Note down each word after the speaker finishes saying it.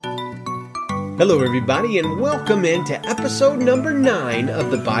Hello, everybody, and welcome into episode number 9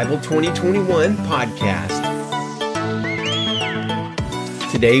 of the Bible 2021 podcast.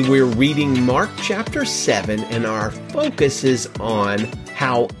 Today, we're reading Mark chapter 7, and our focus is on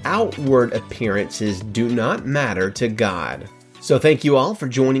how outward appearances do not matter to God. So thank you all for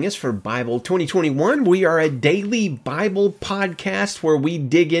joining us for Bible 2021. We are a daily Bible podcast where we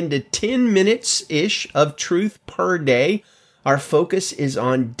dig into 10 minutes-ish of truth per day. Our focus is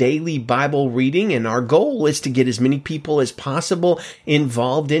on daily Bible reading, and our goal is to get as many people as possible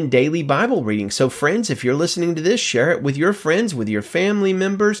involved in daily Bible reading. So friends, if you're listening to this, share it with your friends, with your family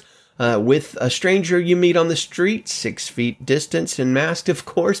members, with a stranger you meet on the street, 6 feet distance and masked, of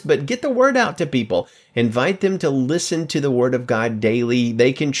course, but get the word out to people. Invite them to listen to the Word of God daily.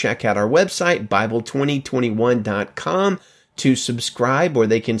 They can check out our website, Bible2021.com, to subscribe, or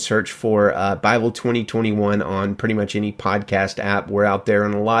they can search for Bible 2021 on pretty much any podcast app. We're out there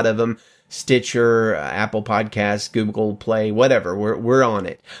on a lot of them. Stitcher, Apple Podcasts, Google Play, whatever. We're on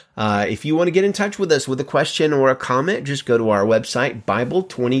it. If you want to get in touch with us with a question or a comment, just go to our website,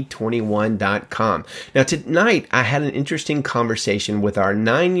 Bible2021.com. Now, tonight, I had an interesting conversation with our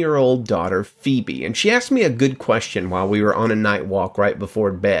 9-year-old daughter, Phoebe, and she asked me a good question while we were on a night walk right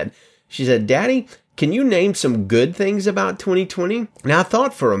before bed. She said, "Daddy, can you name some good things about 2020? Now, I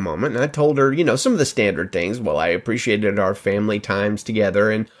thought for a moment, and I told her, some of the standard things. Well, I appreciated our family times together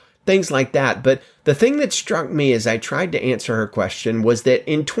and things like that. But the thing that struck me as I tried to answer her question was that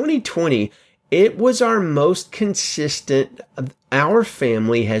in 2020, it was our most consistent our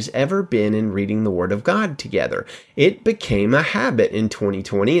family has ever been in reading the Word of God together. It became a habit in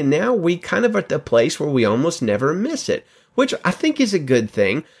 2020, and now we kind of are at the place where we almost never miss it, which I think is a good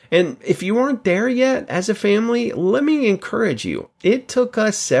thing. And if you aren't there yet as a family, let me encourage you. It took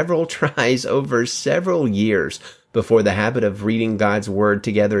us several tries over several years before the habit of reading God's Word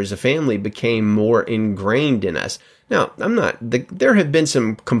together as a family became more ingrained in us. Now, there have been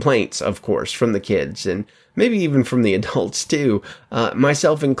some complaints, of course, from the kids and maybe even from the adults too,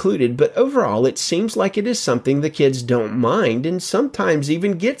 myself included, but overall it seems like it is something the kids don't mind and sometimes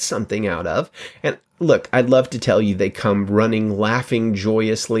even get something out of. And look, I'd love to tell you they come running, laughing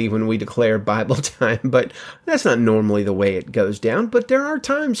joyously when we declare Bible time, but that's not normally the way it goes down. But there are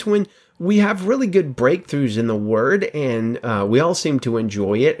times when we have really good breakthroughs in the Word, and we all seem to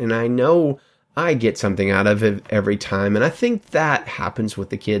enjoy it, and I know I get something out of it every time, and I think that happens with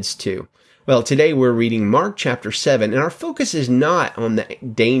the kids too. Well, today we're reading Mark chapter 7, and our focus is not on the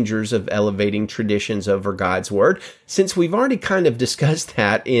dangers of elevating traditions over God's Word, since we've already kind of discussed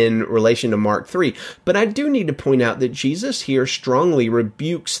that in relation to Mark 3. But I do need to point out that Jesus here strongly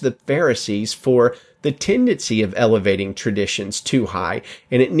rebukes the Pharisees for the tendency of elevating traditions too high,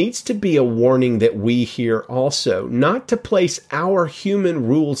 and it needs to be a warning that we hear also, not to place our human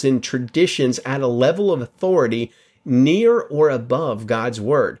rules and traditions at a level of authority near or above God's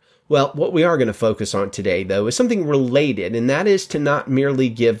Word. Well, what we are going to focus on today, though, is something related, and that is to not merely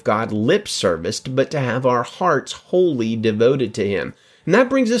give God lip service, but to have our hearts wholly devoted to Him. And that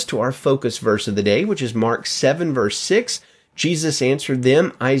brings us to our focus verse of the day, which is Mark 7, verse 6. Jesus answered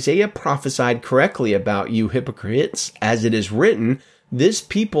them, "Isaiah prophesied correctly about you hypocrites, as it is written, 'This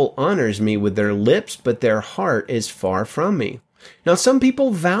people honors me with their lips, but their heart is far from me.'" Now, some people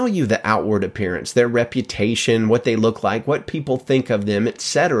value the outward appearance, their reputation, what they look like, what people think of them,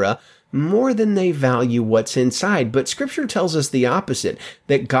 etc., more than they value what's inside. But Scripture tells us the opposite,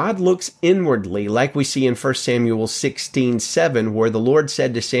 that God looks inwardly, like we see in 1 Samuel 16:7, where the Lord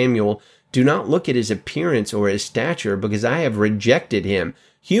said to Samuel, "Do not look at his appearance or his stature, because I have rejected him.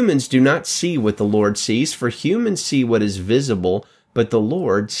 Humans do not see what the Lord sees, for humans see what is visible, but the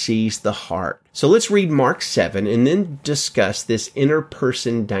Lord sees the heart." So let's read Mark 7 and then discuss this inner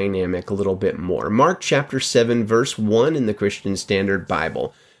person dynamic a little bit more. Mark chapter 7, verse 1 in the Christian Standard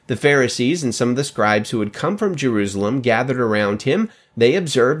Bible. The Pharisees and some of the scribes who had come from Jerusalem gathered around him. They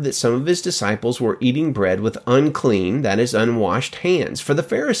observed that some of his disciples were eating bread with unclean, that is, unwashed hands. For the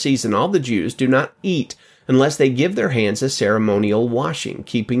Pharisees and all the Jews do not eat unless they give their hands a ceremonial washing,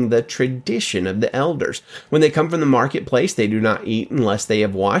 keeping the tradition of the elders. When they come from the marketplace, they do not eat unless they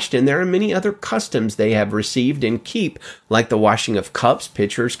have washed, and there are many other customs they have received and keep, like the washing of cups,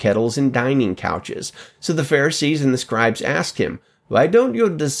 pitchers, kettles, and dining couches. So the Pharisees and the scribes asked him, "Why don't your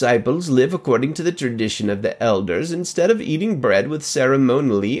disciples live according to the tradition of the elders instead of eating bread with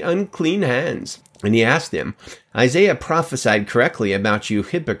ceremonially unclean hands?" And he asked them, "Isaiah prophesied correctly about you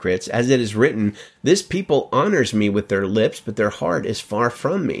hypocrites, as it is written, 'This people honors me with their lips, but their heart is far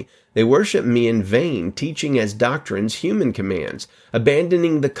from me. They worship me in vain, teaching as doctrines human commands.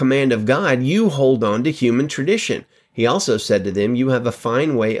 Abandoning the command of God, you hold on to human tradition. He also said to them, "You have a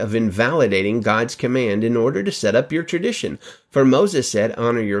fine way of invalidating God's command in order to set up your tradition. For Moses said,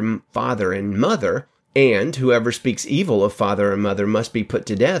 'Honor your father and mother,' and whoever speaks evil of father or mother must be put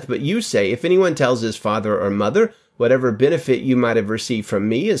to death. But you say, if anyone tells his father or mother, 'Whatever benefit you might have received from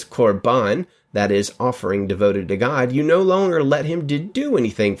me is korban,' that is, offering devoted to God, you no longer let him do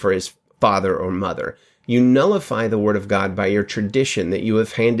anything for his father or mother. You nullify the word of God by your tradition that you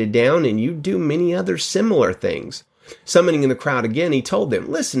have handed down, and you do many other similar things." Summoning the crowd again, he told them,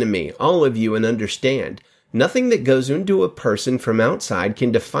 "Listen to me, all of you, and understand. Nothing that goes into a person from outside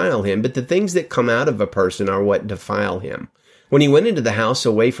can defile him, but the things that come out of a person are what defile him." When he went into the house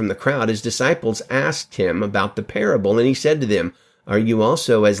away from the crowd, his disciples asked him about the parable, and he said to them, "Are you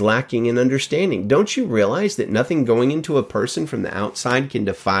also as lacking in understanding? Don't you realize that nothing going into a person from the outside can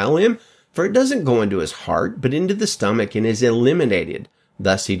defile him? For it doesn't go into his heart, but into the stomach, and is eliminated."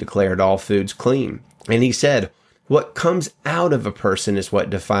 Thus he declared all foods clean. And he said, "What comes out of a person is what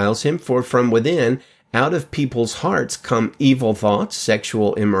defiles him, for from within, out of people's hearts come evil thoughts,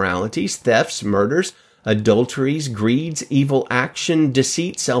 sexual immoralities, thefts, murders, adulteries, greeds, evil action,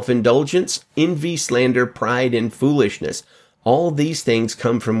 deceit, self-indulgence, envy, slander, pride, and foolishness. All these things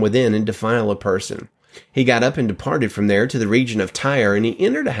come from within and defile a person." He got up and departed from there to the region of Tyre, and he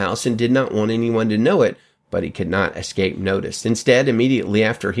entered a house and did not want anyone to know it, but he could not escape notice. Instead, immediately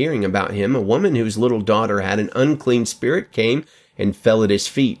after hearing about him, a woman whose little daughter had an unclean spirit came and fell at his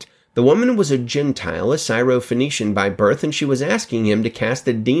feet. The woman was a Gentile, a Syrophoenician by birth, and she was asking him to cast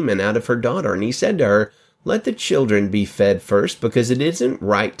a demon out of her daughter. And he said to her, "Let the children be fed first, because it isn't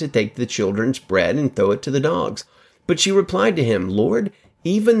right to take the children's bread and throw it to the dogs." But she replied to him, "Lord,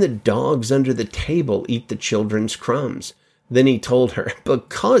 even the dogs under the table eat the children's crumbs." Then he told her,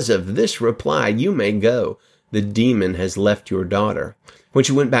 "Because of this reply, you may go. The demon has left your daughter." When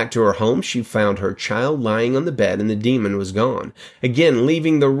she went back to her home, she found her child lying on the bed, and the demon was gone. Again,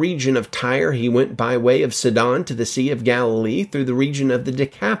 leaving the region of Tyre, he went by way of Sidon to the Sea of Galilee through the region of the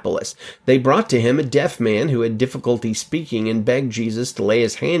Decapolis. They brought to him a deaf man who had difficulty speaking and begged Jesus to lay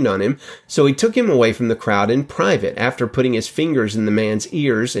his hand on him. So he took him away from the crowd in private. After putting his fingers in the man's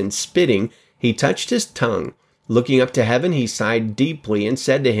ears and spitting, he touched his tongue. Looking up to heaven, he sighed deeply and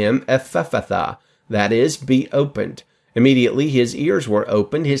said to him, "Ephphatha," that is, "be opened." Immediately his ears were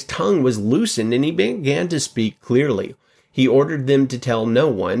opened, his tongue was loosened, and he began to speak clearly. He ordered them to tell no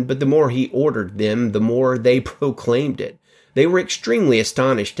one, but the more he ordered them, the more they proclaimed it. They were extremely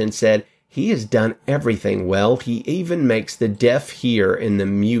astonished and said, "He has done everything well. He even makes the deaf hear and the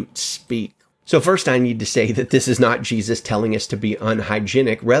mute speak." So first I need to say that this is not Jesus telling us to be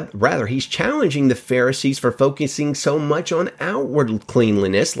unhygienic. Rather, he's challenging the Pharisees for focusing so much on outward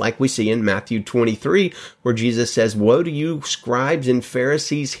cleanliness, like we see in Matthew 23, where Jesus says, "Woe to you, scribes and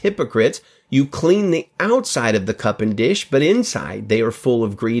Pharisees, hypocrites! You clean the outside of the cup and dish, but inside they are full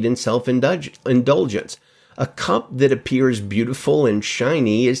of greed and self-indulgence. A cup that appears beautiful and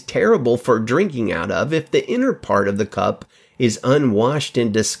shiny is terrible for drinking out of if the inner part of the cup is unwashed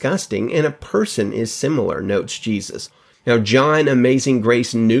and disgusting, and a person is similar," notes Jesus. Now, John Amazing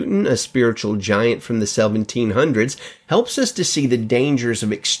Grace Newton, a spiritual giant from the 1700s, helps us to see the dangers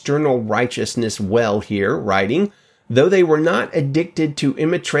of external righteousness well here, writing, "Though they were not addicted to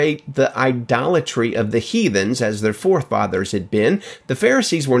imitate the idolatry of the heathens, as their forefathers had been, the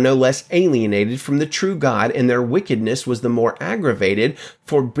Pharisees were no less alienated from the true God, and their wickedness was the more aggravated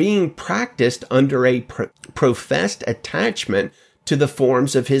for being practiced under a professed attachment to the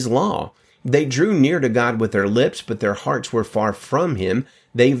forms of his law. They drew near to God with their lips, but their hearts were far from him.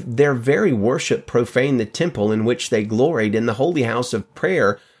 Their very worship profaned the temple in which they gloried, and the holy house of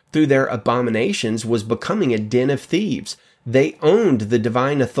prayer through their abominations was becoming a den of thieves. They owned the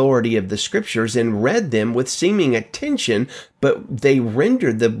divine authority of the scriptures and read them with seeming attention, but they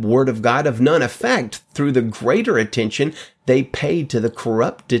rendered the word of God of none effect through the greater attention they paid to the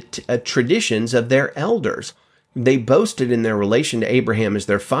corrupted traditions of their elders. They boasted in their relation to Abraham as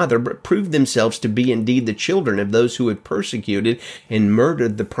their father, but proved themselves to be indeed the children of those who had persecuted and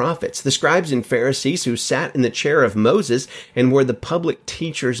murdered the prophets. The scribes and Pharisees who sat in the chair of Moses and were the public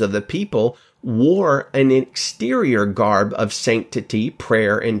teachers of the people wore an exterior garb of sanctity,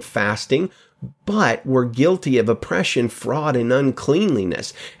 prayer, and fasting, but were guilty of oppression, fraud, and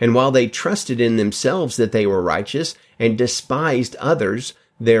uncleanliness. And while they trusted in themselves that they were righteous and despised others,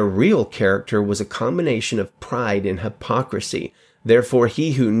 their real character was a combination of pride and hypocrisy. Therefore,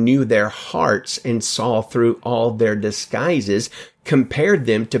 he who knew their hearts and saw through all their disguises compared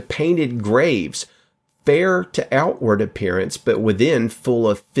them to painted graves, fair to outward appearance, but within full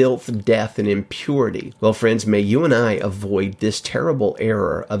of filth, death, and impurity. Well, friends, may you and I avoid this terrible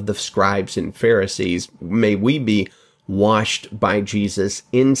error of the scribes and Pharisees. May we be washed by Jesus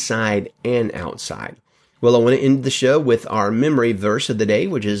inside and outside. Well, I want to end the show with our memory verse of the day,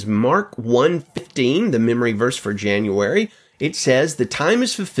 which is Mark 1:15, the memory verse for January. It says, "The time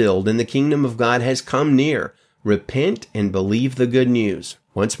is fulfilled and the kingdom of God has come near. Repent and believe the good news."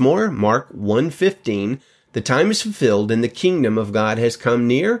 Once more, Mark 1:15, "The time is fulfilled and the kingdom of God has come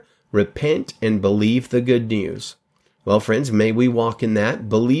near. Repent and believe the good news." Well, friends, may we walk in that,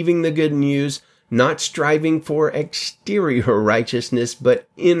 believing the good news, not striving for exterior righteousness, but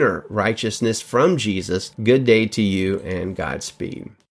inner righteousness from Jesus. Good day to you and Godspeed.